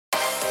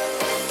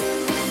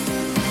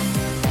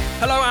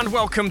and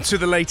welcome to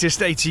the latest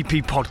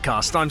ATP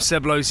podcast. I'm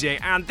Seb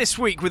Lauzier, and this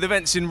week with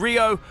events in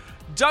Rio,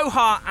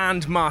 Doha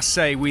and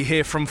Marseille, we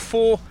hear from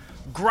four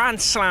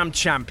Grand Slam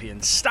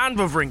champions: Stan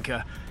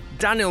Wawrinka,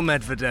 DANIIL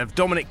Medvedev,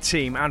 DOMINIC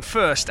Thiem, and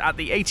first at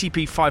the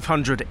ATP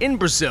 500 in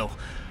Brazil,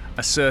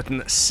 a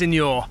certain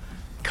Senor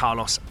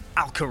Carlos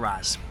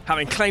Alcaraz.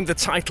 Having claimed the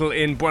title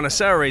in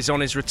Buenos Aires on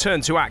his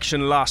return to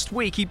action last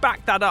week, he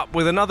backed that up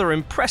with another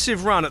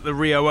impressive run at the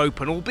Rio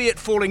Open, albeit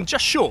falling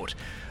just short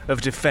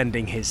of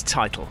defending his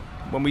title.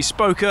 When we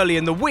spoke early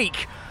in the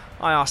week,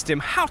 I asked him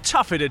how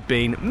tough it had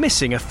been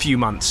missing a few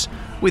months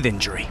with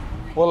injury.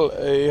 Well,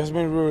 it has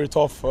been really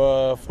tough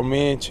for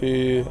me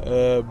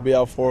to be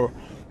out for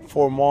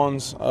 4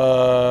 months,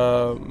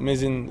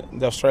 missing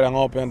the Australian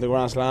Open, the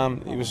Grand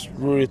Slam. It was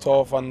really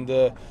tough, and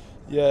I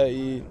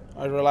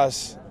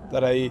realized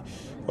that I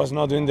was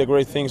not doing the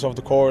great things of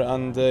the court,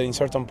 and in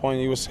certain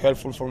point it was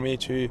helpful for me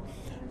to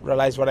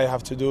realize what I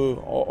have to do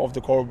of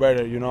the court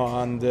better, you know.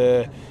 And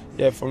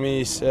for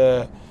me it's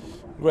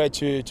great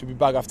to be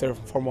back after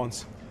 4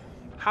 months.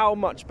 How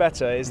much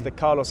better is the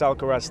Carlos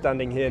Alcaraz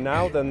standing here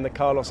now than the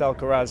Carlos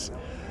Alcaraz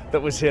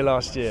that was here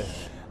last year?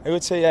 I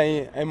would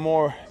say I'm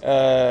more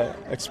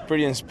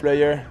experienced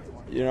player,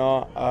 you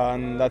know,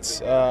 and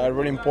that's a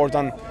really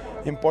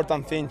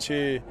important thing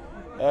to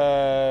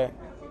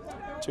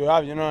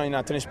have, you know, in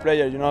a tennis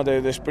player. You know,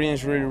 the experience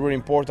is really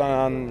important,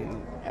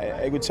 and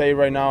I would say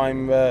right now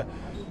I'm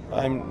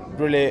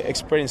really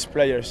experienced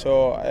player.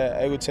 So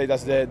I would say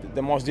that's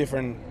the most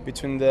different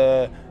between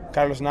the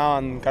Carlos now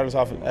and Carlos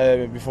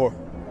before.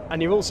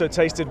 And you've also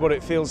tasted what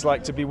it feels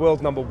like to be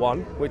world number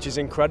one, which is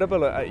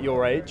incredible at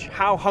your age.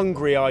 How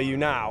hungry are you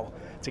now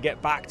to get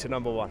back to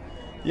number one?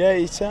 Yeah,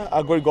 it's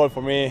a good goal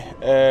for me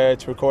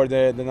to record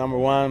the number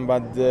one,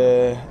 but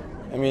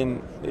I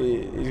mean,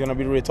 it's going to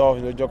be really tough.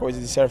 Djokovic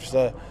deserves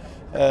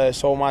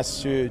so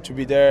much to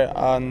be there,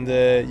 and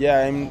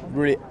I'm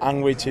really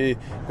hungry to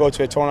go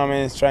to a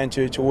tournament, trying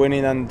to win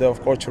it, and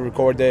of course to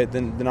record the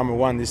number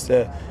one. It's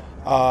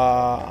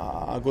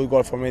a good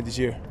goal for me this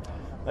year.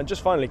 And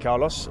just finally,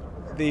 Carlos,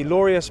 the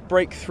Laureus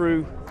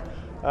Breakthrough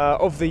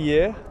of the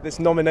Year, this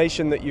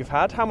nomination that you've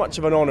had, how much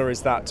of an honour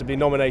is that to be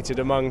nominated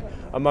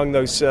among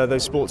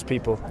those sports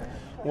people?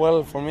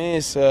 Well, for me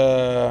it's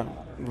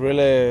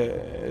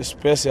really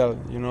special,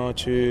 you know,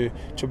 to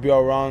be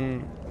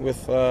around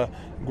with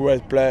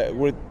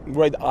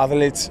great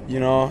athletes. You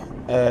know,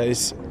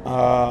 it's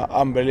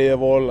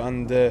unbelievable,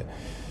 and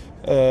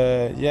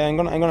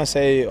I'm gonna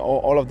say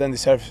all of them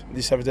deserve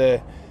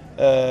the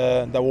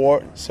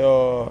award.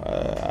 So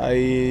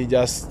I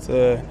just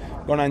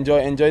gonna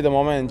enjoy the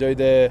moment, enjoy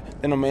the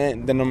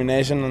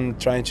nomination,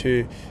 and trying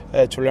to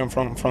learn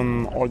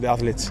from all the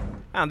athletes.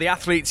 And the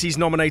athletes he's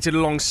nominated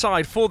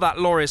alongside for that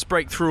Laureus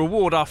Breakthrough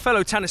Award are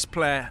fellow tennis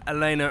player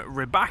Elena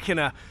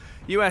Rybakina,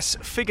 US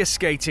figure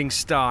skating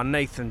star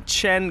Nathan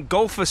Chen,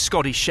 golfer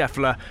Scotty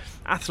Scheffler,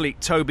 athlete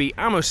Toby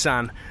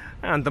Amosan,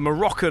 and the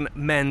Moroccan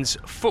men's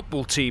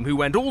football team who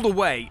went all the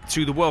way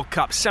to the World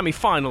Cup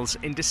semi-finals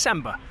in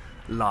December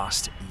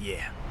last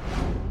year.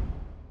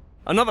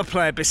 Another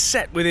player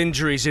beset with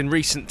injuries in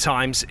recent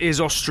times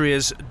is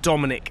Austria's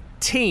DOMINIC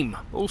Thiem,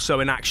 also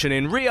in action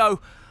in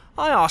Rio.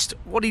 I asked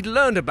what he'd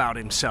learned about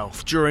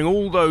himself during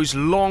all those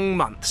long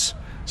months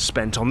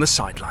spent on the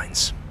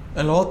sidelines.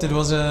 A lot. It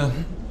was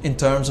in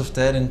terms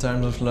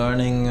of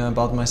learning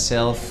about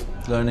myself,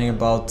 learning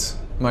about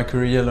my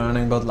career,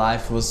 learning about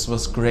life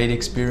was great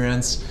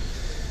experience,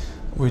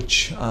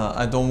 which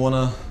I don't want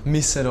to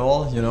miss at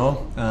all, you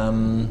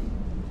know.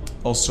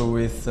 Also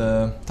with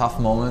tough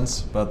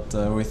moments, but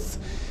with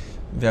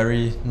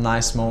very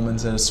nice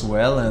moments as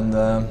well. And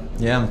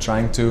I'm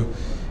trying to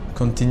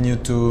continue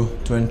to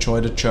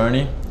enjoy the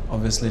journey,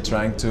 obviously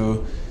trying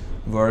to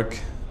work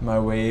my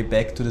way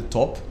back to the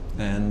top,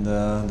 and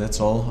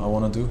that's all I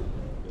want to do.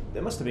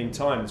 There must have been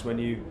times when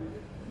you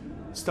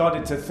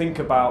started to think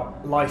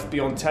about life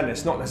beyond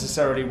tennis, not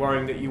necessarily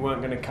worrying that you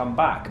weren't going to come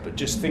back, but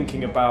just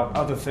thinking about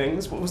other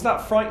things. Was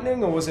that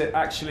frightening, or was it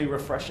actually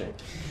refreshing?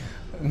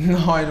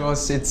 No,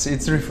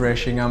 it's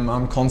refreshing.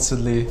 I'm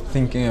constantly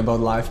thinking about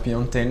life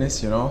beyond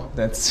tennis, you know.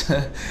 That's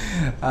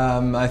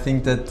I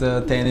think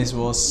that tennis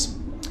was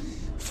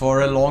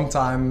for a long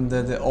time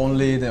the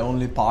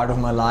only part of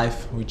my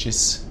life which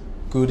is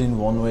good in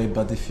one way,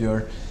 but if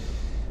you're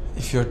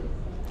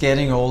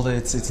getting older,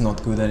 it's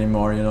not good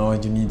anymore, you know.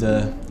 You need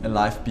a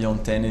life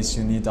beyond tennis.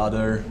 You need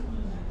other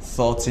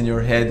thoughts in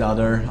your head,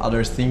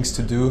 other things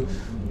to do,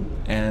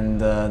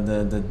 and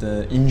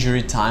the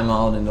injury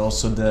timeout and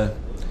also the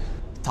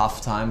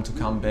tough time to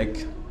come back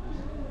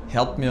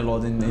helped me a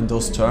lot in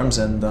those terms,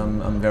 and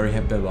I'm very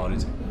happy about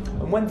it.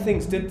 And when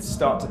things did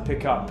start to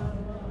pick up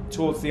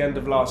towards the end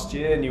of last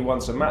year, and you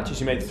won some matches,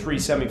 you made 3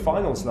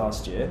 semi-finals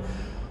last year,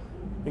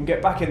 and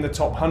get back in the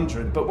top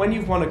 100. But when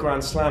you've won a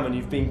Grand Slam and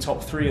you've been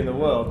top 3 in the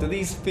world, do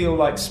these feel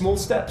like small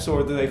steps,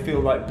 or do they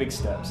feel like big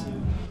steps?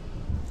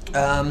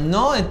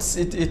 No,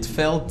 it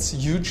felt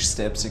huge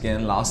steps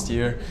again last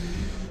year.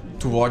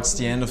 Towards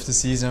the end of the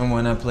season,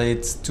 when I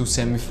played 2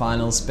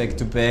 semi-finals back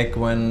to back,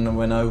 when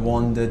I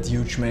won that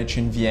huge match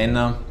in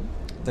Vienna,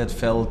 that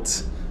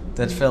felt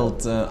that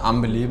felt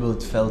unbelievable.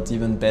 It felt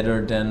even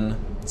better than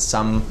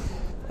some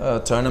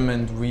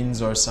tournament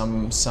wins or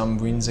some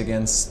wins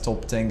against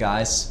top 10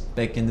 guys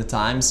back in the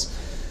times.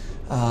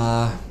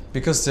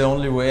 Because the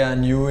only way I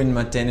knew in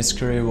my tennis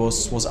career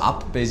was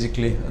up,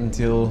 basically,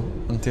 until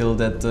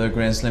that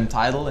Grand Slam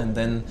title, and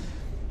then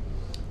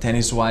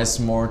tennis-wise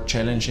more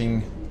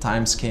challenging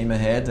times came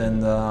ahead,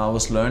 and I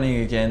was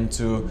learning again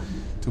to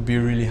be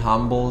really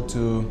humble,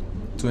 to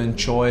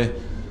enjoy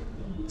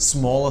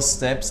smaller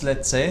steps,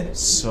 let's say.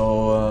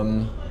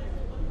 So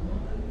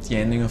the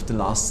ending of the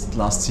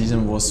last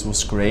season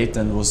was great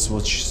and was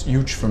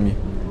huge for me.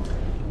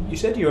 You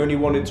said you only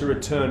wanted to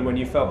return when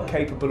you felt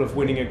capable of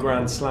winning a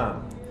Grand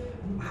Slam.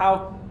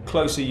 How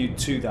close are you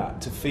to that,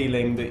 to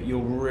feeling that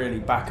you're really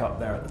back up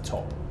there at the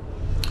top?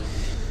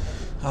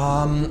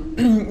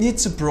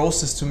 It's a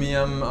process to me.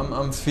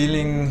 I'm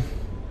feeling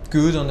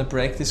good on the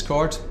practice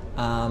court,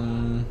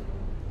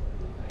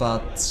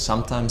 but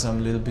sometimes I'm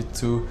a little bit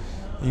too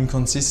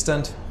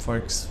inconsistent.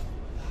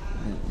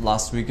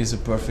 Last week is a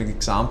perfect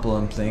example.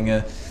 I'm playing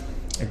a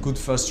good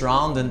first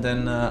round, and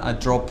then I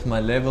drop my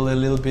level a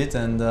little bit,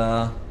 and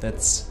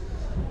that's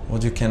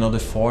what you cannot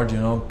afford,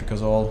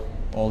 because all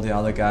the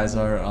other guys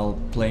are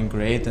playing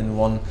great, and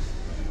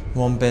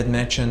one bad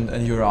match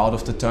and you're out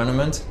of the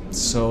tournament.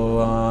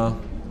 So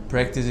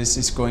practice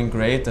is going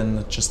great,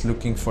 and just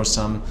looking for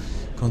some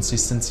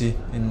consistency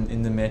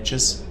in the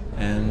matches,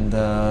 and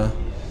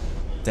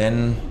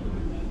then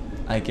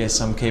I guess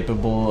I'm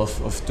capable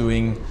of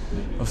doing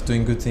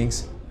good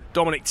things.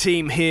 Dominic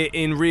Thiem here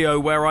in Rio,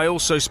 where I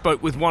also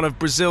spoke with one of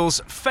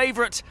Brazil's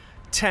favourite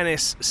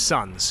tennis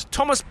sons.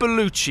 TOMAS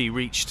BELLUCI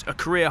reached a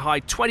career high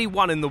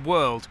 21 in the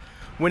world,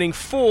 winning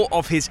 4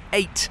 of his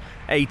 8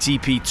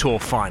 ATP Tour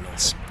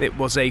finals. It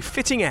was a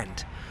fitting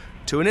end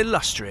to an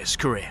illustrious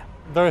career.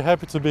 Very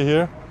happy to be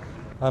here.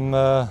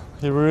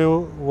 Rio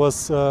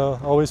was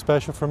always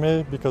special for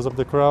me because of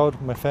the crowd,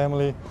 my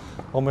family,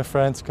 all my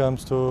friends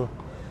comes to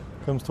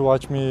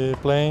watch me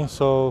playing.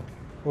 So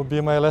it will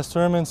be my last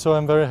tournament. So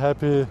I'm very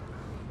happy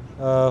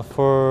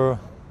for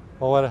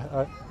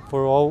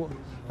all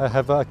I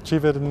have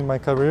achieved in my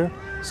career.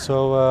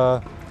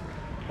 So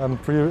I'm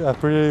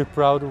pretty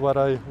proud of what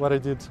I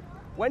did.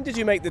 When did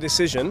you make the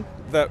decision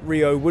that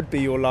Rio would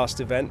be your last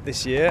event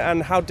this year,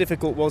 and how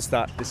difficult was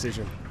that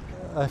decision?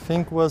 I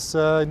think was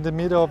in the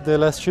middle of the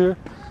last year.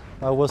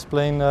 I was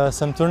playing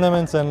some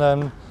tournaments,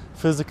 and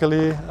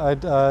physically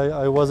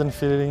I wasn't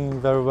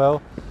feeling very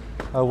well.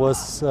 I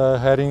was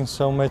having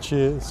so much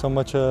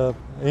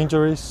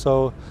injuries,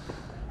 so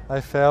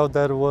I felt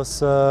that was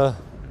the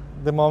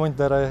moment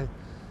that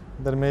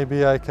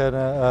maybe I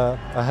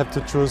have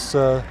to choose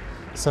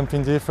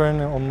something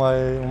different on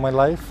my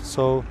life.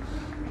 So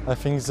I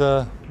think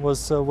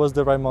was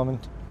the right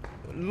moment.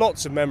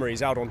 Lots of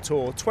memories out on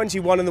tour.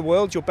 21 in the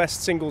world, your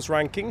best singles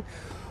ranking.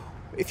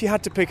 If you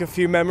had to pick a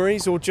few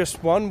memories or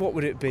just one, what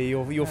would it be,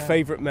 or your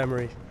favourite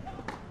memory?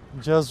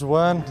 Just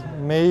one,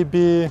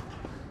 maybe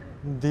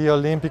the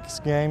Olympics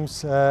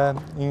Games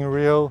in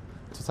Rio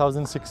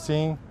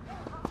 2016.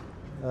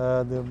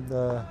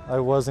 I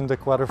was in the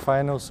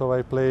quarterfinals, so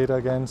I played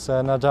against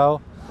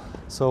Nadal.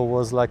 So it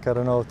was like,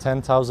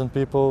 10,000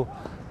 people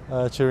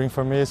cheering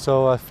for me.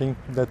 So I think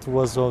that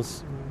was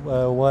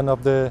one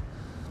of the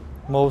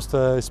most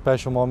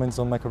special moments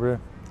of my career.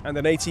 And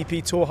an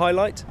ATP Tour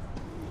highlight?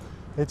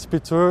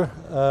 ATP Tour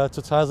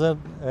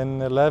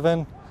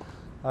 2011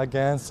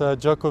 against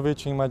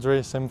Djokovic in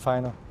Madrid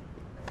semi-final.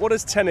 What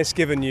has tennis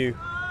given you,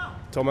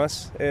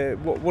 Thomas?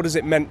 What has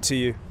it meant to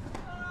you?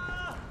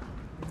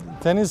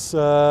 Tennis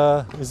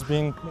has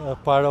been a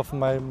part of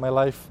my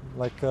life.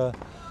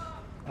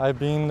 I've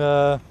been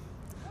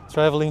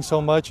traveling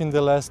so much in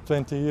the last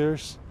 20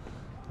 years,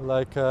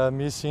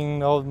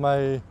 missing all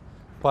my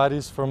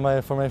parties for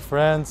my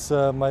friends,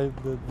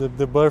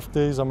 the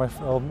birthdays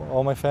of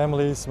all my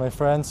families, my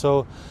friends.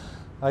 So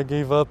I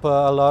gave up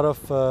a lot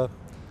of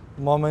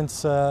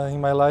moments in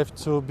my life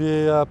to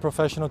be a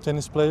professional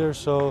tennis player.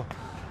 So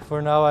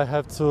for now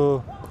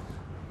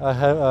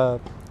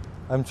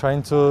I'm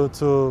trying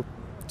to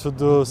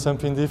do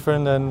something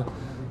different and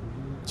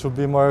to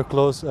be more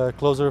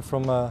closer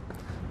from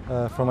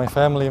my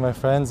family, my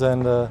friends,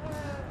 and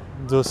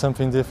do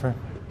something different.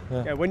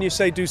 Yeah, when you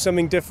say do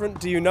something different,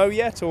 do you know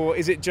yet, or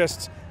is it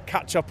just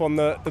catch up on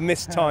the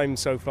missed time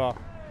so far?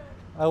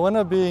 I want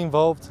to be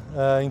involved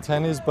in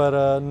tennis,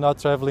 but not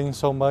traveling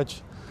so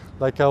much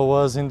like I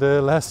was in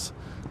the last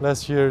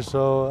year.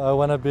 So I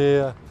want to be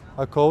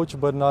a coach,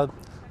 but not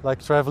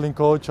like traveling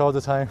coach all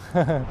the time.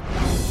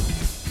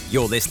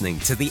 You're listening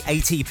to the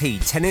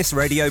ATP Tennis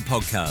Radio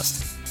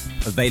Podcast.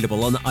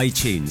 Available on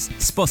iTunes,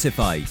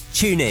 Spotify,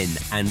 TuneIn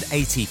and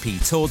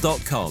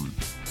atptour.com.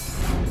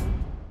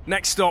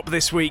 Next stop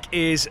this week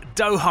is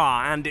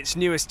Doha and its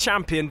newest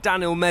champion,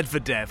 DANIIL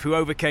Medvedev, who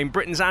overcame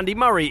Britain's Andy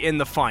Murray in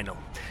the final.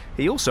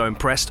 He also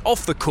impressed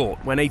off the court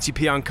when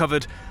ATP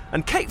Uncovered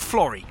and Kate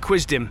Florey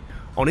quizzed him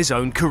on his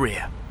own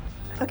career.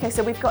 Okay,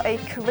 so we've got a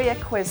career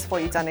quiz for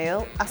you,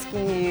 DANIIL,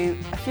 asking you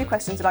a few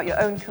questions about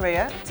your own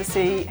career to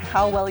see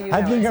how well you know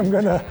I think it. I'm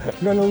gonna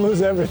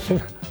lose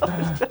everything.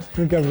 I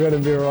think I'm going to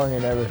be wrong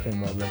in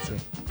everything, but let's see.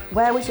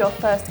 Where was your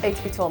first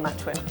ATP Tour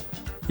match win?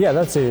 Yeah,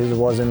 that's it. It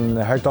was in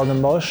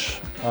Hertogenbosch,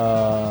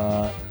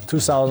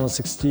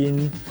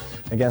 2016,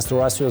 against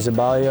Horacio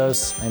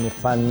Zeballos, and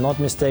if I'm not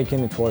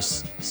mistaken, it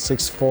was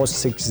 6-4,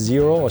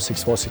 6-0 or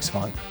 6-4,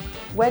 6-5.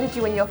 Where did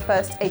you win your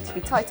first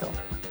ATP title?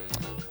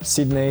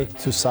 Sydney,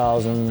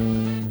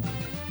 2018.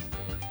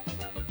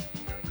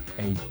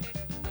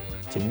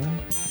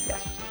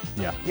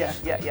 Yeah. Yeah.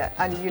 Yeah.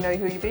 And you know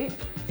who you beat?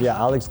 Yeah,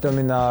 Alex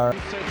Dominar. 6-1.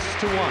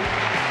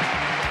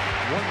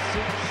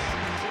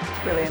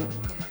 1-6. Brilliant.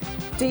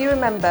 Do you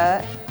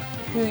remember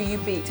who you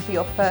beat for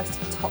your first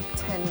top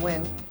 10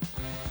 win?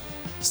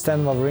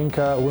 Stan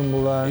Wawrinka,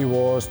 Wimbledon. It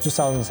was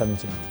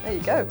 2017. There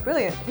you go,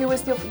 brilliant. Who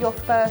was your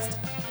first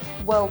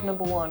world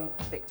 #1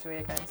 victory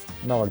against?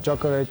 Novak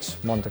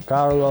Djokovic, Monte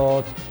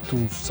Carlo,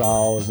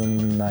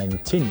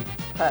 2019.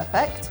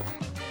 Perfect.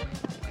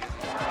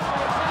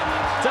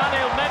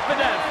 DANIIL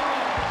Medvedev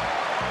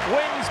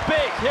wins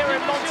big here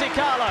in Monte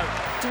Carlo.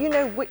 Do you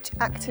know which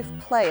active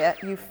player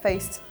you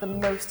faced the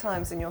most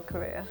times in your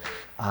career?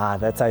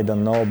 That I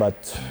don't know,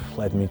 but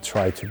let me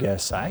try to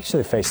guess. I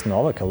actually faced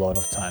Novak a lot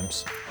of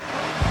times.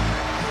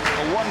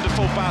 A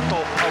wonderful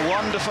battle, a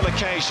wonderful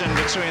occasion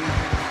between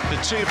the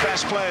two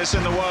best players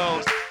in the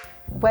world.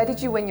 Where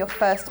did you win your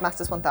first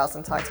Masters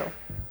 1000 title?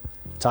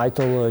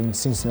 Title in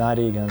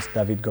Cincinnati against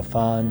David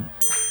Goffin,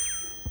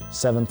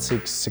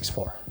 7-6,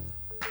 6-4.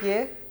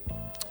 Year?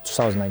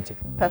 2019.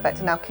 Perfect.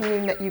 And now,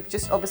 you've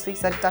just obviously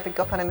said David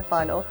Goffin in the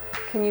final.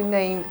 Can you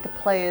name the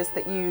players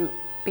that you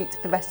beat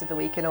the rest of the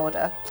week in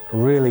order?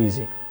 Really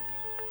easy.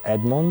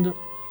 Edmond.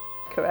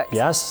 Correct.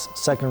 Yes.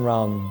 Second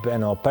round,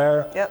 Benoit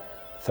Paire. Yep.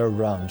 Third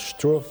round,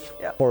 Struff.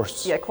 Yep. Of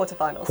course. Yeah,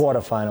 quarterfinals.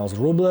 Quarterfinals,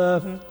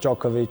 Rublev,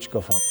 Djokovic,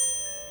 Goffin.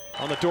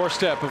 On the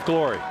doorstep of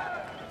glory.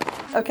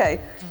 Okay,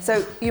 so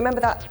you remember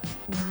that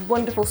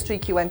wonderful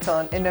streak you went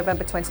on in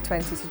November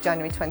 2020 to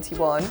January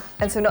 21.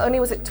 And so not only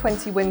was it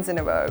 20 wins in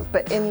a row,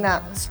 but in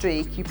that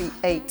streak you beat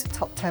 8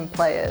 top 10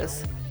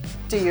 players.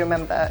 Do you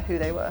remember who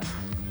they were?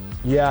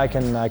 Yeah, I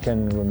can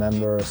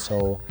remember.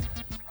 So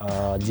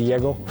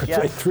Diego, we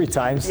played 3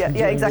 times. Yeah,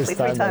 exactly,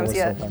 3 times,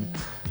 yeah.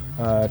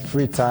 So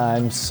 3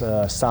 times,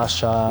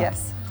 Sasha,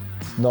 yes.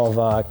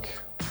 Novak,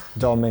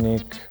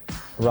 Dominic,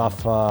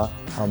 Rafa,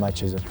 how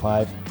much is it,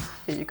 5?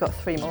 Yeah, you got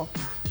 3 more.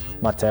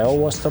 Matteo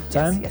was top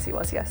 10. Yes, he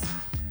was, yes.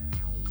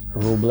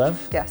 Rublev.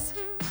 Yes.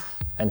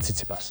 And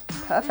Tsitsipas.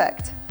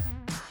 Perfect.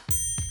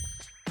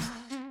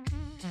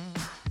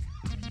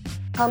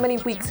 How many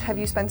weeks have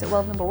you spent at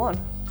world #1?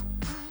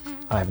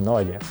 I have no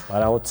idea,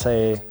 but I would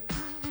say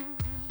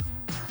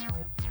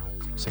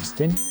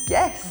 16?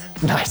 Yes.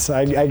 Nice,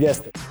 I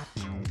guessed it.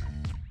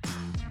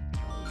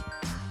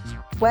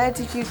 Where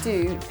did you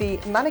do the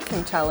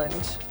mannequin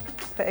challenge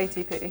for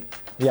ATP?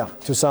 Yeah,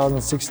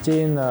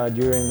 2016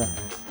 during,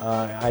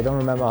 I don't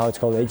remember how it's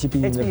called, ATP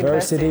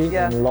University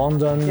yeah. in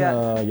London.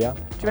 Yeah. Yeah. Do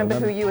you remember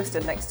who you were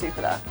stood next to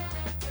for that?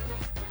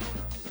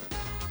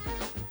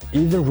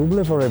 Either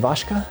Rublev or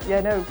Ivashka?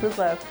 Yeah, no,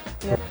 Rublev.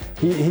 Yeah.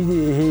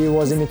 He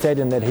was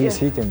imitating that he's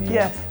hitting me.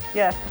 Yes,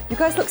 yeah. You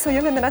guys look so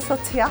young, and then I saw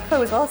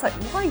Tiafoe as well. It's like,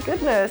 my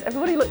goodness,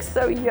 everybody looks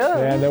so young.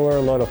 Yeah, there were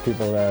a lot of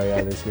people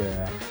there this year.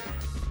 Yeah.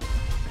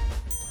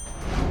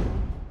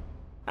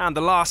 And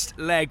the last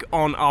leg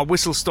on our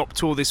whistle-stop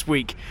tour this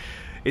week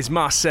is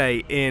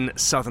Marseille in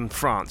southern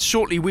France.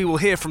 Shortly we will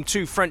hear from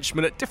 2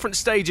 Frenchmen at different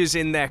stages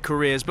in their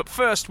careers, but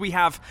first we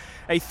have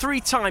a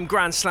 3-time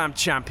Grand Slam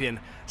champion,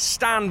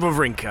 Stan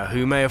Wawrinka,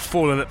 who may have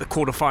fallen at the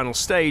quarter-final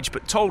stage,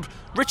 but told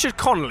Richard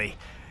Connelly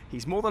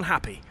he's more than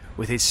happy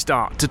with his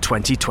start to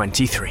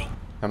 2023.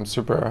 I'm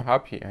super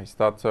happy. I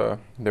start the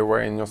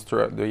year in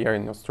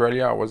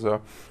Australia. I was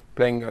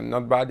playing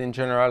not bad in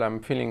general. I'm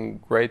feeling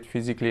great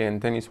physically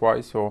and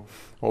tennis-wise, so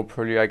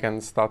hopefully I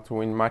can start to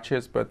win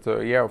matches. But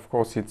yeah, of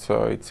course, it's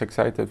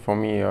excited for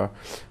me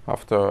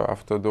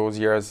after those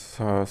years,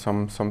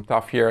 some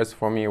tough years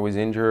for me with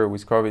injury,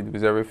 with COVID,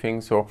 with everything.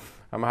 So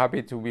I'm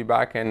happy to be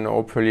back and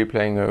hopefully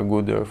playing a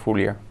good full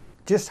year.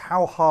 Just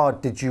how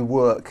hard did you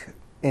work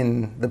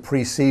in the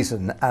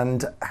pre-season,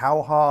 and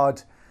how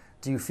hard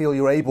do you feel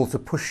you're able to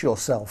push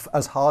yourself?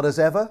 As hard as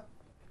ever?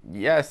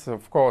 Yes,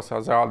 of course,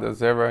 as hard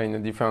as ever, in a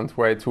different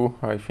way too.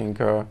 I think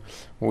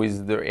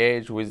with the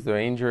age, with the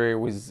injury,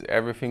 with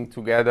everything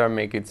together,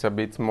 make it a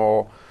bit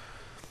more,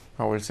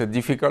 I will say,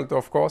 difficult,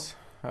 of course.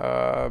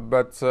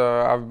 But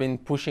I've been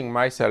pushing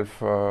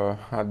myself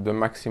at the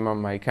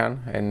maximum I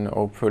can, and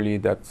hopefully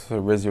that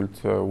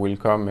result will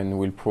come and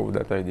will prove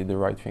that I did the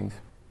right things.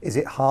 Is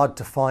it hard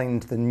to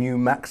find the new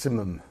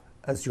maximum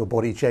as your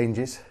body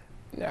changes?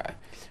 Yeah,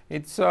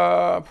 it's.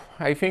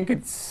 I think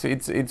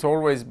it's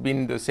always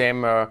been the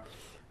same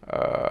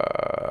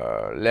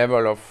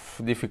level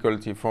of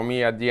difficulty. For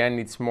me, at the end,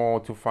 it's more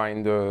to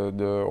find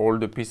all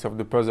the piece of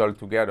the puzzle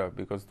together.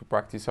 Because to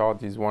practice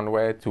hard is one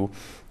way.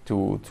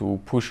 To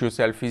push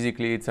yourself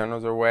physically, it's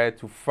another way.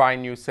 To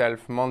find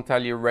yourself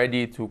mentally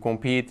ready to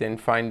compete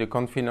and find the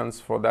confidence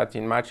for that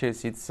in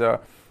matches, it's a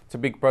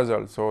big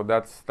puzzle. So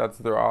that's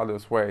the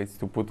hardest way. Is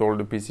to put all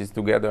the pieces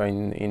together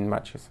in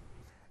matches.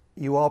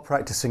 You are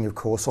practicing, of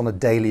course, on a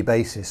daily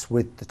basis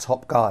with the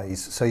top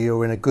guys, so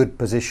you're in a good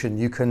position.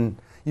 You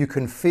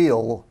can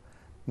feel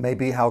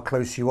maybe how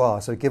close you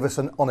are. So give us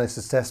an honest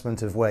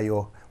assessment of where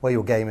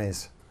your game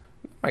is.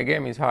 My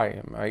game is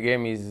high. My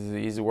game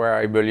is where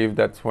I believe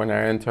that when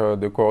I enter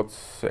the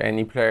courts,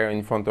 any player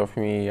in front of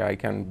me, I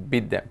can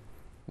beat them.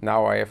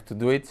 Now I have to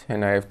do it,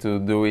 and I have to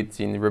do it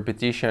in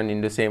repetition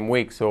in the same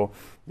week. So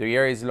the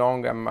year is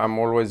long. I'm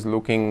always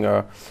looking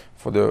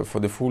for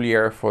the full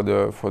year, for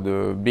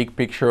the big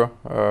picture.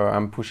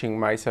 I'm pushing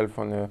myself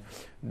on a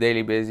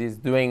daily basis,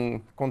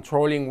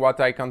 controlling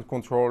what I can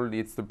control.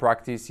 It's the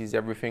practice, is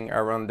everything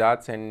around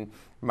that, and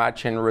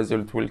match and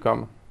result will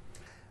come.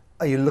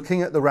 Are you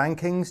looking at the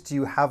rankings? Do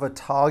you have a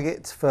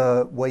target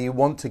for where you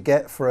want to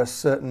get for a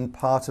certain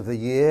part of the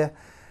year?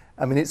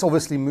 I mean, it's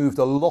obviously moved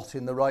a lot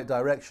in the right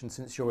direction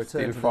since your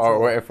return. Still far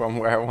away from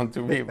where I want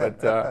to be,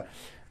 but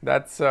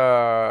that's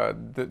the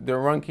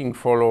ranking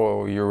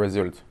follow your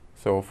result.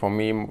 So for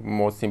me,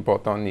 most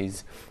important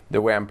is the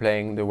way I'm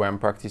playing, the way I'm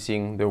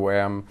practicing, the way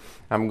I'm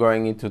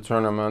going into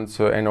tournaments,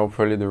 and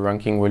hopefully the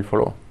ranking will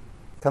follow.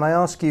 Can I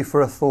ask you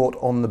for a thought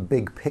on the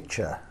big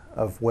picture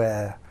of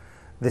where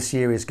this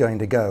year is going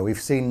to go?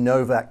 We've seen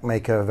Novak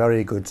make a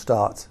very good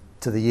start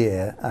to the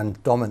year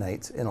and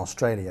dominate in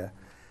Australia.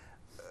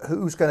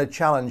 Who's going to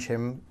challenge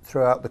him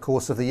throughout the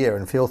course of the year?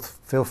 And feel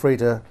free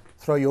to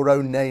throw your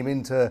own name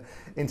into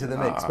the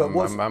mix. But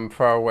I'm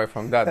far away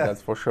from that,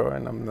 that's for sure,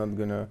 and I'm not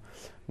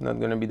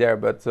gonna be there.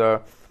 But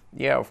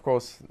yeah, of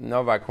course,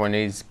 Novak, when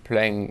he's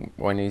playing,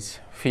 when he's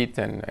fit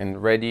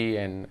and ready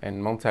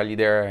and mentally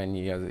there, and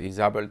he's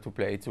able to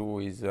play too,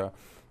 is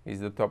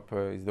the top,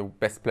 is the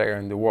best player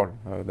in the world.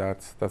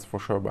 That's for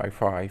sure by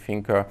far. I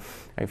think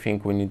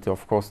we need to,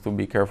 of course, to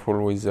be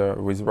careful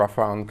with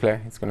Rafa and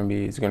Clay. It's gonna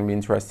be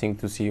interesting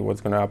to see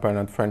what's gonna happen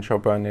at French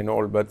Open and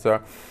all. But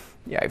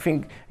yeah, I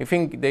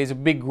think there's a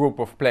big group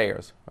of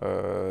players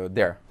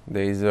there.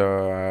 There's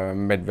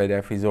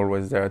Medvedev is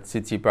always there.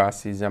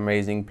 Tsitsipas is an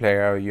amazing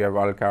player. You have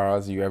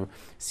Alcaraz, you have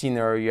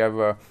Sinner, you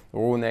have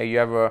Rune,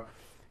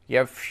 you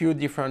have few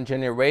different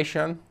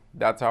generations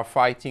that are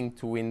fighting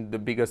to win the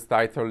biggest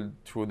title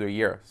through the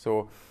year.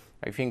 So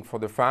I think for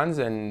the fans,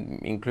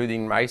 and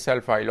including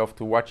myself, I love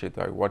to watch it.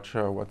 I watch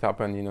what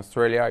happened in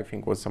Australia. I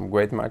think it was some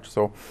great match.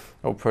 So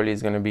hopefully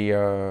it's going to be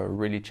a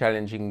really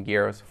challenging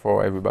years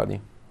for everybody.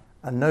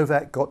 And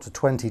Novak got to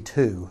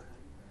 22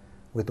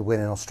 with the win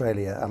in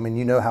Australia. I mean,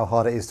 you know how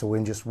hard it is to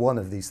win just one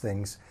of these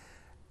things.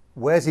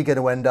 Where's he going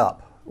to end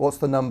up? What's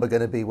the number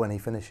going to be when he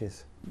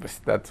finishes?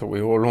 That's what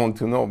we all want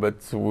to know, but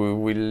we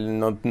will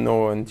not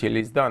know until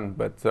it's done.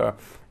 But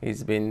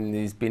he's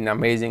been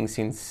amazing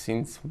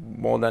since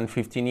more than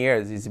 15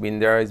 years. He's been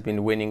there. He's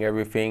been winning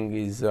everything.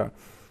 He's a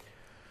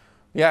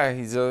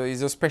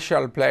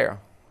special player.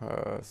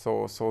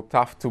 So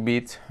tough to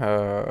beat.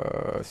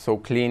 So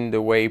clean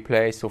the way he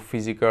plays. So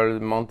physical,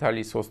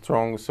 mentally so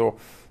strong. So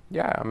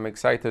yeah, I'm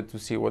excited to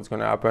see what's going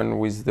to happen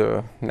with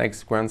the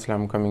next Grand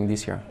Slam coming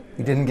this year.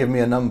 You didn't give me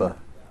a number.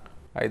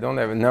 I don't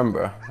have a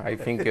number. I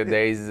think they've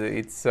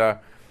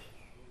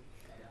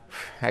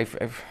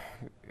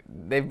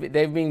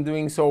been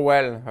doing so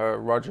well.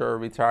 Roger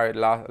retired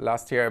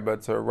last year,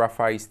 but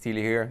Rafa is still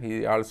here.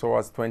 He also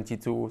has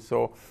 22.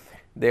 So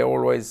they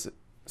always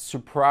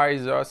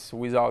surprise us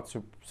without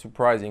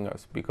surprising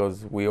us,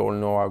 because we all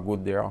know how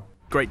good they are.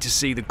 Great to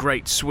see the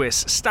great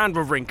Swiss Stan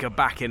Wawrinka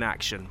back in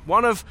action.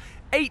 One of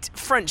 8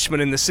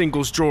 Frenchmen in the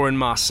singles draw in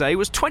Marseille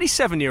was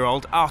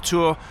 27-year-old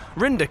Arthur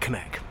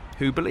Rinderknecht,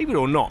 who, believe it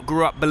or not,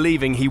 grew up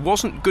believing he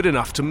wasn't good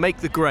enough to make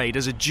the grade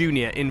as a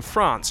junior in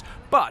France.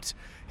 But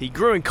he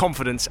grew in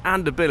confidence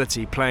and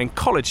ability playing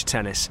college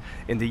tennis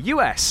in the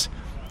US,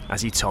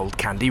 as he told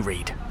Candy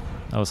Reid.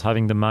 I was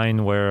having the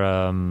mind where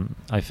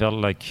I felt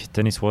like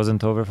tennis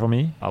wasn't over for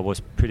me. I was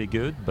pretty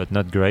good, but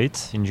not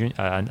great.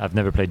 I've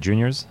never played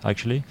juniors,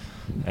 actually.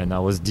 And I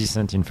was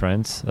decent in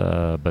France,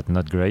 but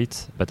not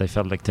great. But I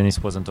felt like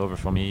tennis wasn't over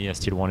for me. I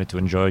still wanted to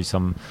enjoy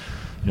some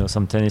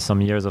tennis,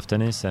 some years of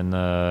tennis,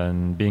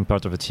 and being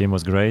part of a team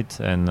was great.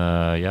 And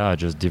I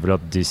just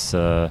developed this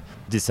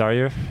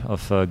desire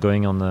of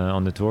going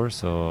on the tour.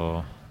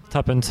 So it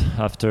happened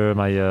after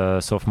my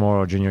sophomore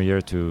or junior year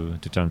to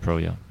turn pro.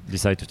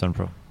 Decide to turn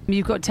pro.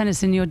 You've got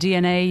tennis in your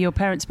DNA. Your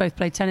parents both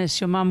played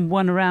tennis. Your mum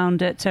won a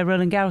round at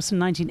Roland Garros in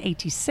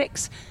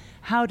 1986.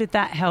 How did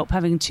that help,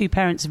 having 2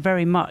 parents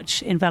very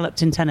much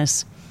enveloped in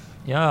tennis?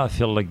 Yeah, I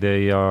feel like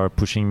they are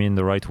pushing me in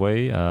the right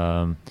way.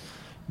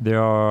 They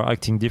are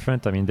acting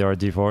different. I mean, they are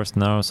divorced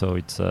now, so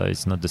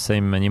it's not the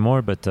same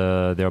anymore. But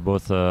they are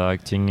both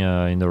acting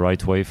in the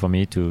right way for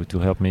me to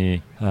help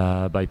me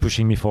by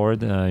pushing me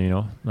forward.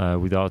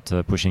 Without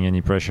pushing any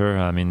pressure.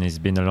 I mean, it's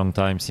been a long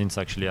time since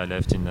actually I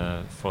left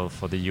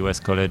for the US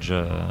college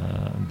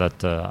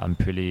that I'm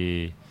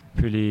pretty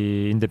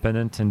pretty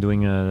independent and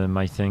doing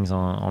my things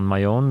on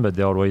my own, but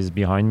they're always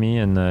behind me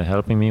and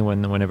helping me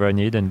whenever I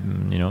need,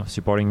 and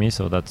supporting me.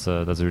 So that's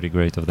really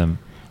great of them.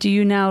 Do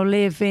you now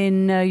live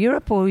in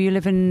Europe, or you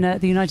live in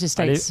the United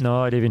States?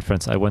 I live in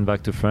France. I went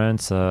back to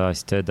France. I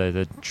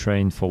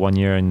trained for 1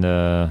 year in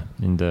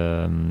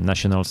the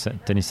National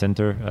Tennis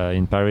Center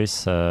in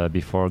Paris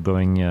before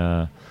going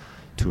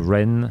to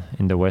Rennes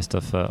in the west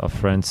of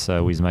France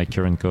with my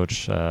current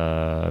coach,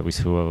 with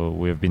who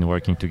we have been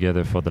working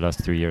together for the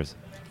last 3 years.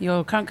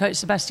 Your current coach,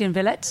 Sébastien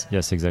Villette?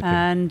 Yes, exactly.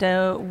 And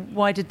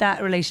why did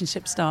that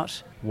relationship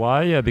start?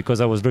 Why?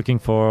 Because I was looking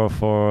for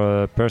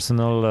a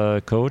personal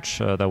coach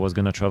that was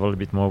going to travel a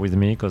bit more with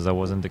me, because that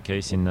wasn't the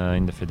case in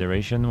the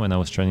federation when I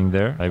was training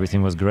there.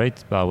 Everything was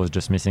great, but I was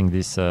just missing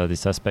this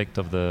aspect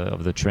of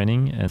the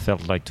training, and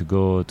felt like to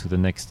go to the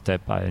next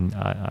step.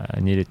 I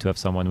needed to have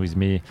someone with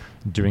me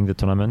during the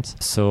tournament.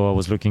 So I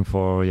was looking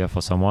for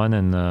someone,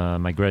 and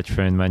my great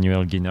friend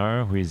Manuel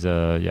Guinard, who is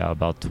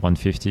about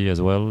 150 as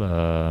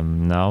well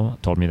now,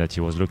 told me that he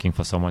was looking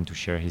for someone to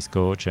share his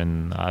coach,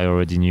 and I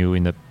already knew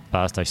in the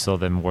past I saw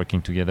them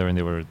working together and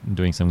they were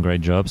doing some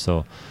great jobs.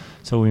 So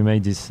we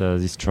made this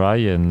try,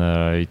 and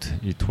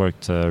it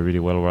worked really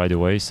well right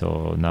away.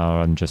 So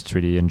now I'm just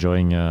really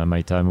enjoying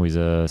my time with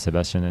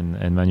Sébastien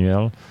and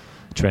Manuel,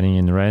 training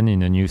in Rennes,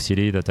 in a new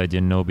city that I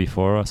didn't know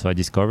before. So I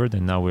discovered,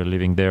 and now we're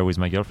living there with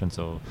my girlfriend.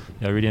 So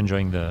really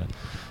enjoying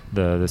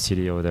the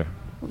city over there.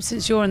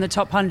 Since you're in the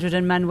top 100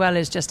 and Manuel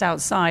is just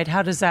outside,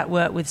 how does that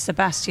work with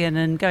Sébastien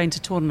and going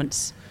to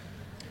tournaments?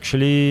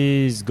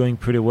 Actually, it's going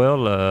pretty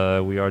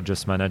well. We are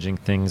just managing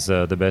things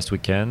the best we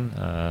can.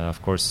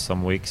 Of course,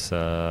 some weeks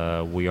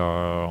we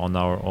are on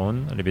our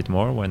own a little bit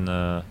more when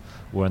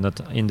we're not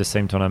in the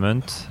same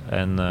tournament,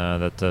 and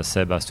that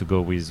Seb has to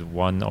go with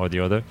one or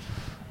the other.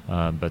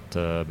 But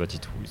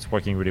it's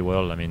working really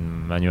well. I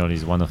mean, Manuel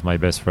is one of my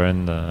best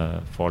friends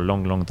for a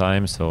long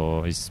time,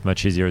 so it's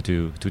much easier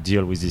to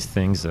deal with these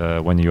things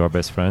when you are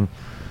best friend,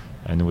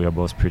 and we are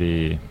both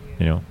pretty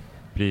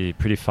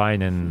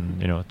fine,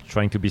 and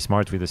trying to be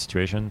smart with the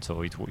situation.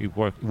 So it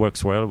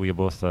works well. We are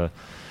both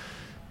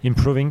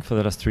improving for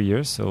the last 3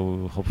 years,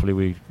 so hopefully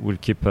we will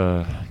keep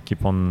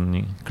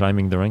on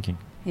climbing the ranking.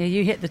 Yeah,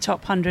 you hit the top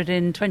 100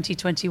 in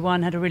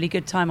 2021, had a really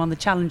good time on the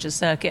Challenger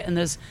circuit, and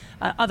there's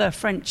other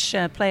French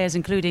players,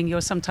 including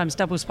your sometimes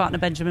doubles partner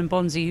Benjamin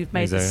Bonzi, who've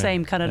made the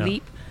same kind of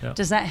leap. Yeah.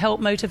 Does that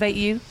help motivate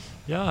you?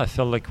 Yeah, I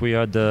felt like we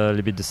had a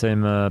little bit the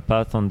same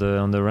path on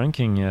the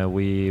ranking.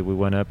 We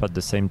went up at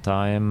the same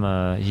time.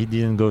 He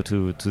didn't go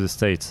to the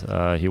States.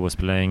 He was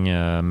playing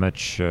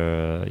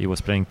he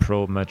was playing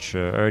pro much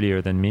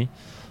earlier than me.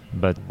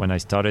 But when I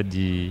started,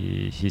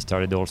 he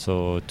started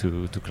also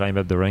to climb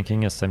up the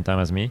ranking at the same time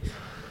as me.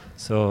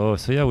 So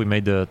yeah, we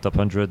made the top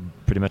 100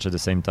 pretty much at the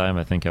same time.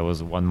 I think I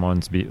was 1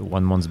 month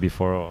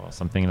before or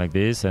something like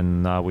this,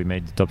 and now we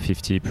made the top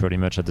 50 pretty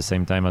much at the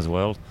same time as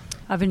well.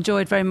 I've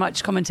enjoyed very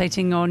much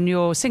commentating on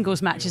your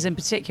singles matches in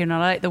particular, and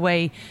I like the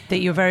way that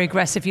you're very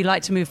aggressive. You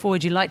like to move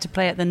forward, you like to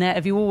play at the net.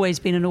 Have you always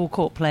been an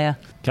all-court player?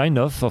 Kind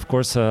of. Of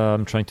course,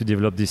 I'm trying to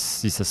develop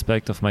this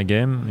aspect of my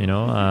game.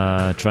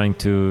 Trying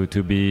to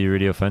be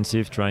really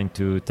offensive, trying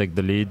to take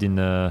the lead in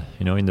the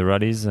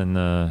rallies, and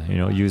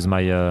use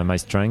my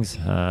strengths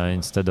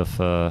instead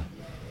of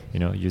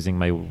using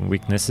my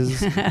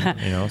weaknesses.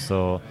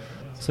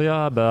 So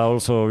yeah, but I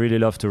also really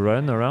love to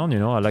run around.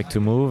 I like to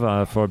move.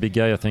 For a big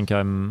guy, I think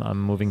I'm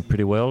moving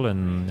pretty well,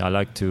 and I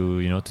like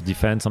to to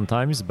defend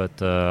sometimes.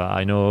 But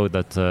I know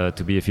that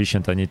to be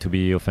efficient, I need to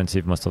be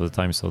offensive most of the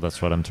time. So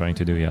that's what I'm trying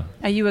to do. Yeah.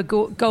 Are you a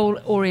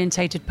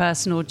goal-orientated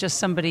person, or just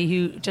somebody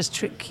who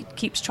just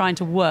keeps trying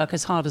to work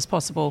as hard as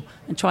possible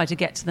and try to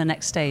get to the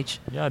next stage?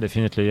 Yeah,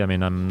 definitely. I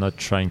mean, I'm not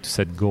trying to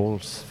set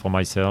goals for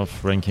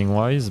myself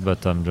ranking-wise,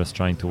 but I'm just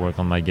trying to work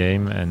on my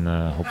game, and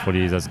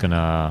hopefully that's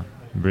gonna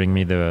bring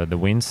me the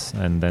wins,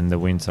 and then the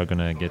wins are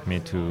gonna get me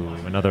to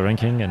another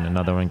ranking, and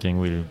another ranking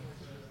will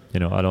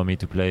allow me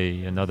to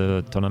play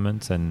another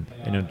tournament, and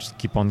just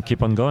keep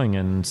on going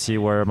and see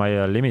where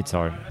my limits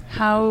are.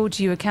 How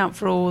do you account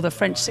for all the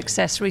French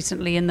success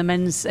recently in the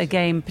men's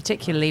game,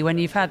 particularly when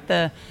you've had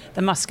the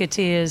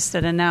Musketeers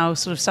that are now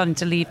sort of starting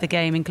to leave the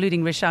game,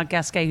 including Richard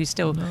Gasquet, who's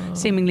still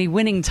seemingly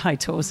winning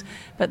titles,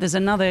 but there's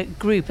another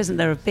group, isn't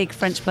there, of big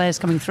French players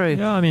coming through?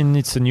 Yeah, I mean,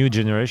 it's a new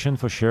generation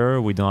for sure.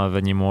 We don't have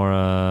any more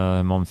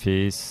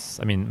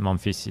Monfils. I mean,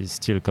 Monfils is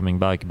still coming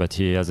back, but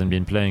he hasn't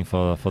been playing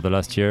for the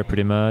last year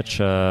pretty much.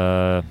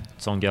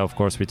 Tsonga, of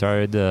course,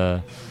 retired.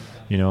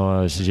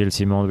 Gilles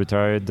Simon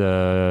retired.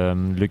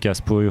 Lucas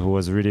Pouille, who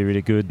was really,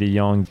 really good, the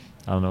young,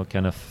 I don't know,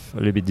 kind of a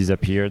little bit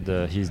disappeared.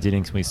 He's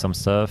dealing with some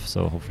stuff,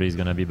 so hopefully he's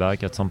going to be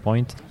back at some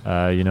point.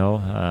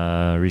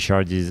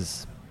 Richard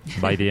is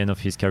by the end of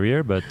his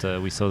career, but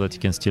we saw that he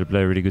can still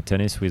play really good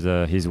tennis with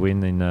his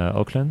win in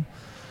Auckland.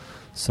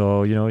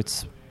 So,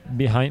 it's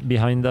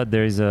behind that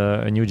there is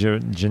a new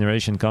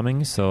generation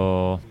coming,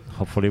 so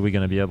hopefully we're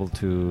going to be able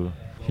to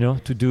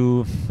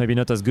do maybe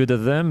not as good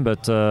as them,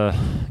 but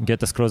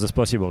get as close as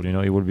possible.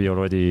 It will be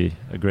already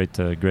a great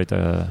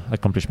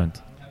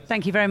accomplishment.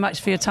 Thank you very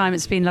much for your time.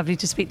 It's been lovely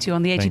to speak to you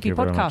on the ATP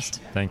podcast.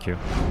 Thank you.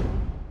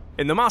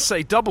 In the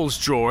Marseille doubles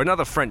draw,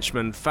 another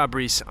Frenchman,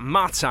 Fabrice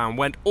Martin,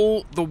 went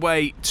all the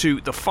way to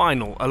the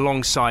final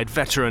alongside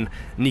veteran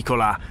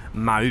Nicolas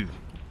Mahut.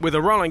 With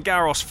a Roland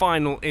Garros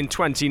final in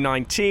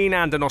 2019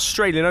 and an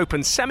Australian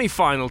Open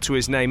semi-final to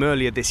his name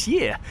earlier this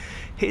year,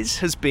 his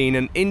has been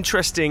an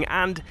interesting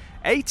and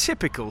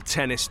atypical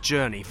tennis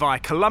journey via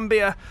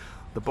Colombia,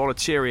 the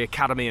Bollettieri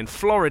Academy in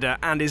Florida,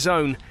 and his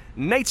own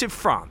native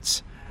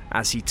France,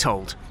 as he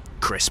told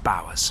Chris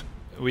Bowers.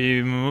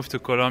 We moved to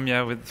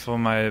Colombia for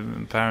my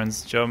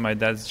parents' job, my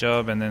dad's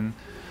job, and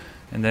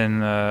then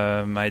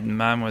my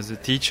mom was a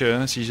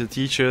teacher. She's a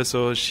teacher,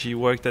 so she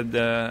worked at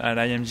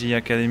IMG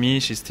Academy.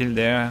 She's still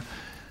there,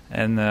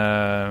 and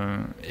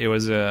it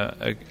was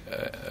a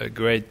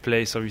great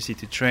place, obviously,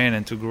 to train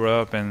and to grow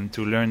up and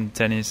to learn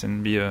tennis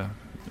and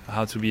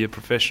how to be a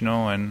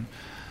professional. And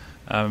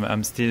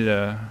I'm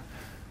still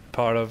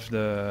part of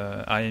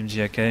the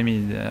IMG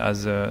Academy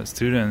as a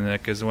student,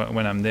 because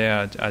when I'm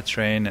there, I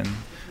train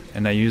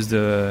and I use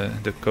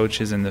the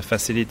coaches and the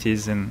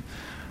facilities, and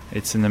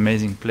it's an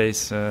amazing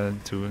place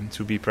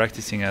to be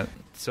practicing at.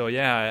 So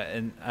yeah,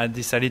 and I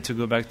decided to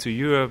go back to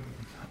Europe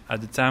at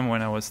the time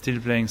when I was still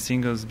playing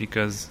singles,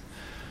 because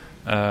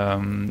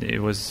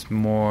it was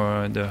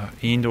more the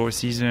indoor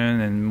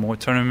season and more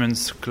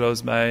tournaments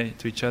close by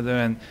to each other,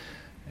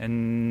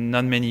 and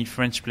not many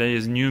French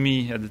players knew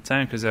me at the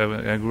time because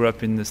I grew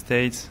up in the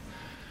States.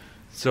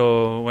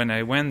 So when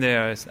I went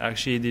there, I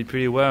actually did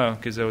pretty well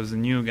because I was a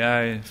new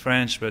guy,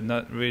 French, but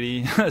not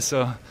really.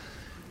 I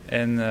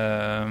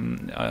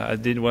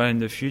did well in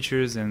the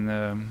futures, and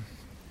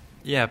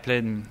I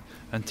played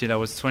until I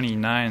was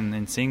 29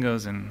 in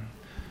singles and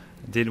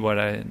did what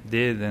I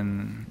did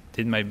and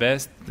did my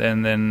best,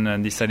 and then I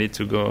decided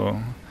to go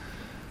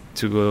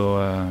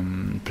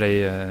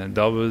play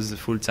doubles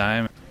full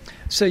time.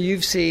 So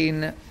you've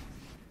seen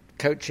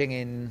coaching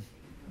in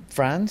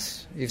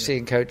France, you've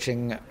seen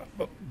coaching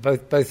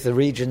both the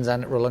regions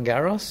and at Roland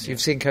Garros. You've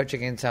seen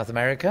coaching in South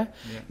America.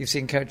 You've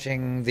seen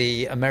coaching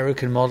the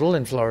American model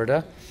in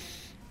Florida.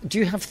 Do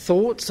you have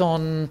thoughts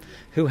on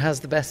who has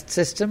the best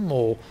system,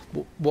 or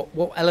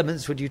what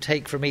elements would you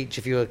take from each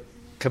if you were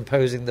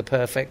composing the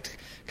perfect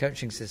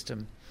coaching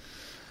system?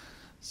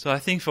 So I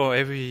think for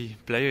every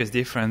player is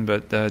different,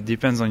 but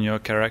depends on your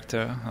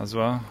character as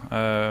well.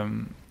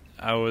 When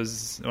I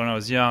was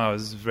young, I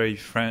was very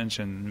French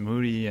and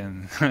moody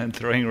and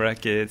throwing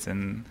rackets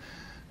and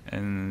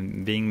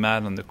being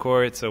mad on the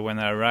court. So when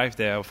I arrived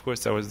there, of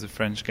course, I was the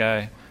French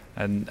guy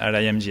at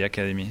IMG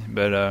Academy.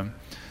 But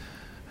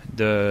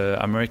the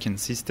American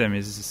system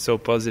is so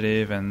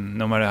positive, and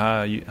no matter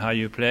how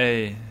you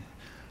play,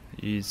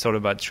 it's all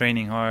about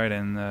training hard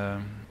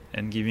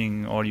and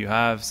giving all you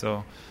have.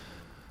 So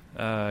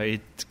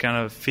it kind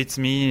of fits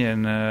me,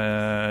 and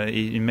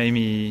it made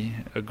me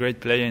a great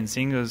player in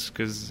singles,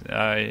 because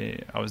I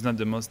was not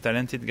the most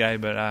talented guy,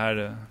 but I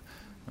had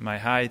my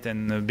height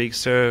and a big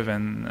serve,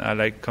 and I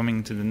like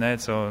coming to the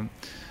net, so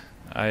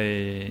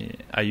I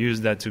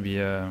use that to be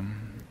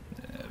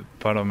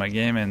part of my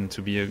game and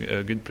to be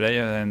a good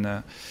player.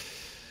 And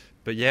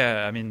but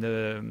yeah, I mean,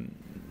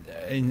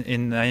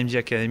 in IMG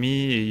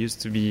Academy it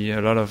used to be a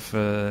lot of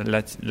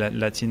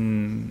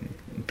Latin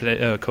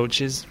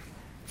coaches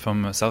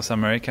from South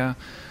America,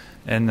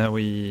 and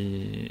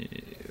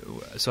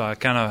so I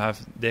kind of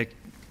have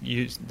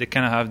they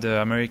kind of have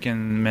the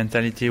American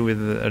mentality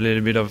with a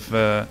little bit of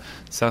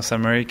South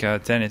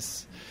America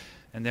tennis.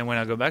 And then when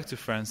I go back to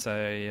France,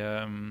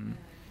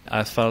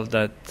 I felt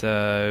that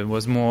it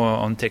was more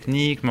on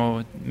technique,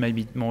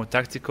 maybe more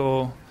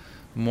tactical,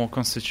 more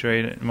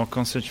concentrated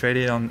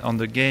on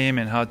the game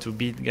and how to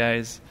beat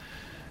guys.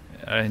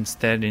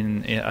 Instead,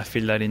 I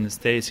feel that in the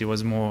States it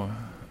was more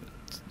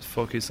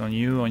focused on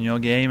you, on your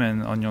game,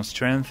 and on your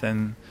strength,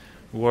 and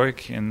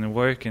work.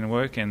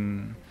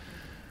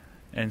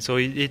 And so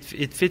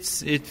it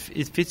fits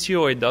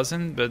you or it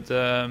doesn't, but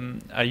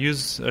I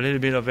use a little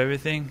bit of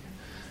everything.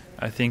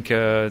 I think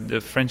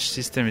the French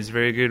system is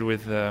very good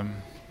with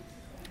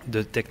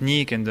the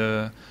technique and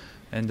the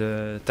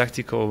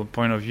tactical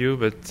point of view,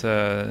 but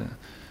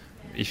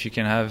if you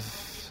can have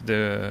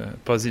the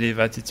positive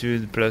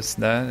attitude plus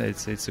that,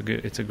 it's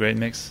a great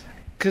mix.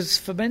 Because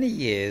for many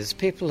years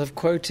people have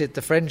quoted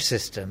the French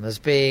system as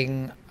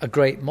being a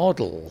great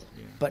model,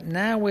 but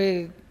now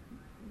we're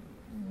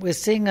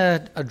seeing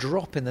a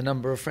drop in the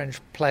number of French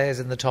players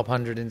in the top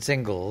 100 in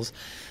singles.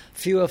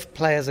 Fewer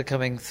players are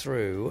coming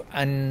through,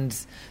 and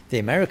the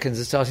Americans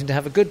are starting to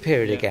have a good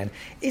period again.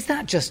 Is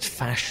that just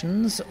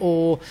fashions,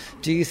 or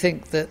do you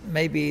think that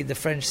maybe the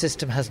French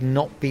system has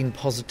not been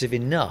positive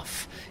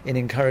enough in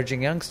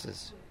encouraging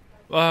youngsters?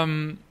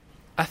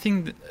 I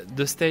think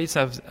the States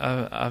have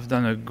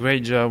done a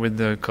great job with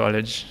the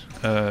college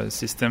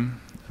system.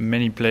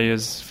 Many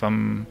players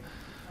from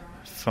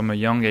a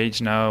young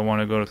age now want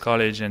to go to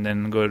college and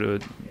then go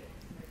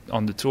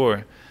on the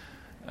tour.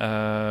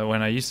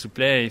 When I used to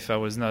play, if I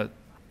was not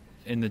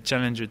in the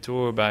Challenger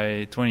Tour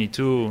by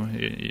 22,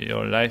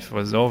 your life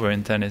was over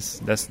in tennis.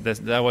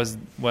 That was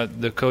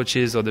what the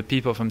coaches or the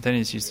people from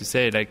tennis used to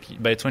say.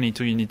 Like, by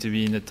 22, you need to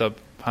be in the top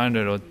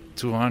 100 or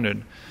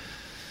 200.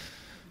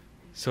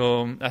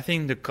 So I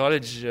think the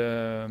college,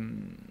 I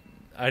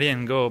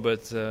didn't go,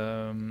 but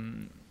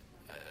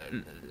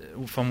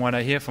from what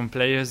I hear from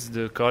players,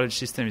 the college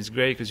system is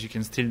great because you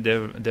can still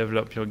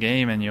develop your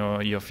game and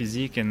your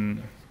physique.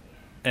 And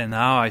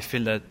now I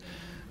feel that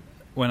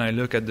when I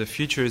look at the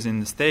futures in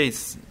the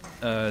States,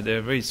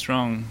 they're very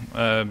strong.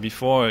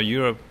 Before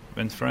Europe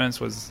and France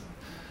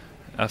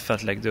I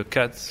felt like the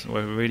cuts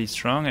were really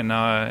strong, and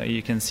now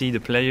you can see the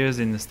players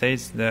in the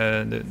States.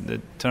 The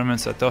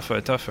tournaments are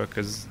tougher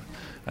because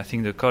I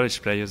think the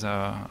college players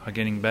are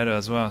getting better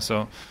as well.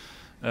 So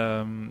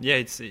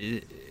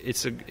the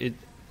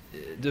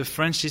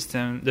French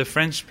system. The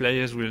French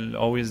players will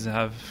always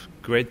have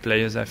great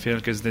players, I feel,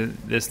 because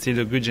there's still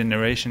a good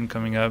generation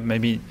coming up.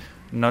 Maybe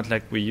not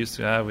like we used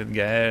to have with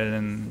Gaël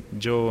and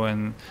Joe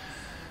and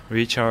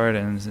Richard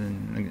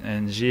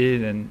and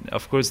Gilles, and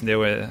of course they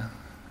were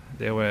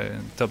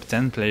top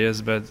 10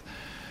 players, but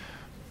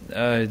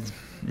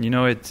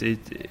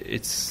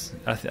it's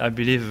I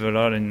believe a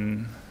lot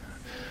in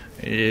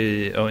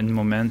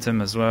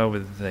momentum as well,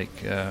 with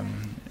like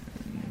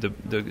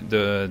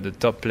the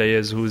top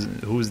players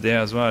who's there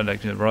as well,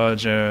 like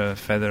Roger,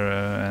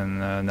 Federer,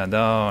 and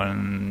Nadal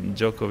and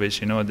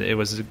Djokovic. It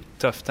was a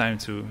tough time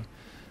to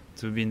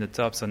be in the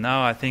top. So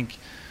now I think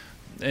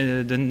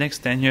the next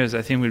 10 years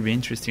I think will be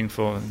interesting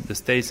for the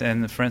States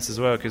and France as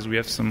well, because we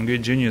have some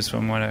good juniors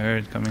from what I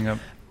heard coming up.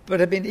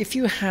 But I mean, if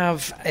you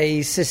have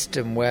a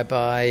system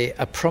whereby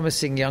a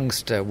promising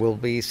youngster will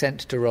be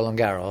sent to Roland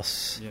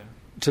Garros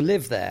to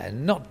live there,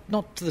 not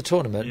to the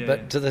tournament,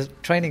 but to the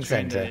training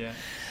centre,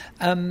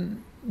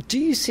 do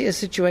you see a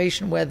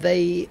situation where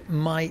they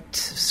might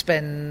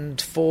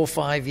spend 4 or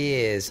 5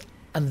 years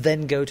and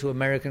then go to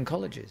American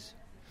colleges?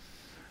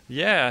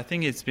 Yeah, I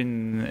think it's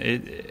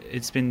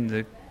been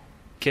the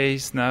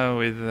case now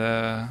with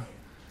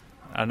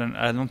I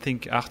don't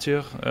think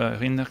Arthur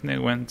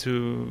Rinderknecht went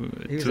to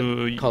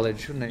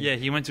college, wasn't he? Yeah,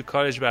 he went to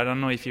college, but I don't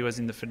know if he was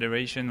in the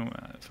federation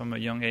from a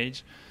young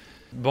age.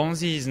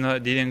 Bonzi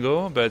didn't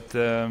go, but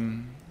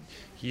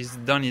he's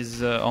done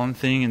his own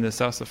thing in the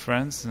south of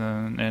France,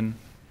 and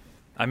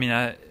I mean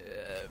I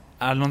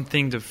don't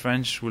think the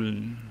French will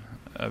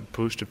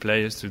push the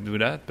players to do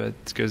that, but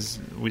because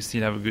we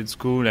still have a good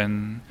school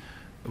and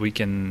we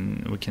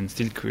can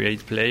still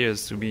create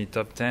players to be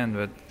top 10,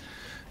 but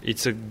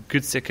it's a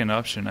good second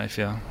option, I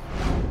feel.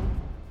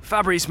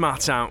 Fabrice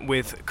Martin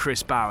with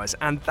Chris Bowers,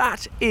 and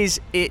that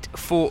is it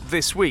for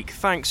this week.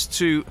 Thanks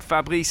to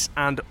Fabrice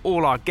and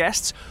all our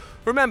guests.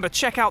 Remember,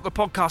 check out the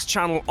podcast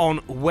channel on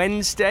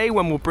Wednesday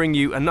when we'll bring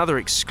you another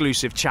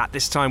exclusive chat,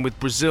 this time with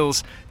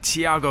Brazil's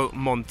Thiago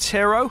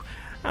Monteiro,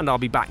 and I'll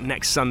be back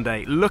next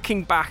Sunday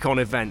looking back on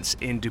events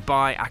in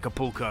Dubai,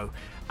 Acapulco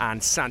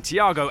and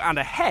Santiago, and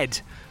ahead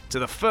to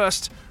the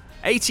first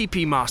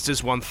ATP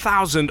Masters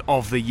 1000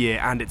 of the year,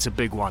 and it's a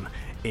big one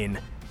in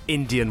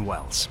Indian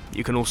Wells.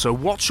 You can also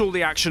watch all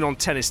the action on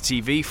Tennis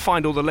TV,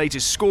 find all the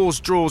latest scores,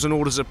 draws and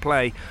orders of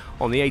play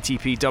on the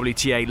ATP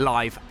WTA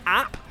Live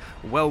app,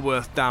 well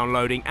worth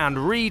downloading,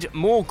 and read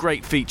more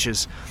great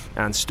features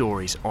and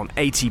stories on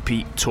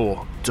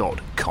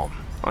atptour.com.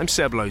 I'm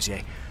Seb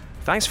Lauzier.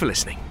 Thanks for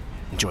listening.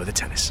 Enjoy the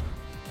tennis.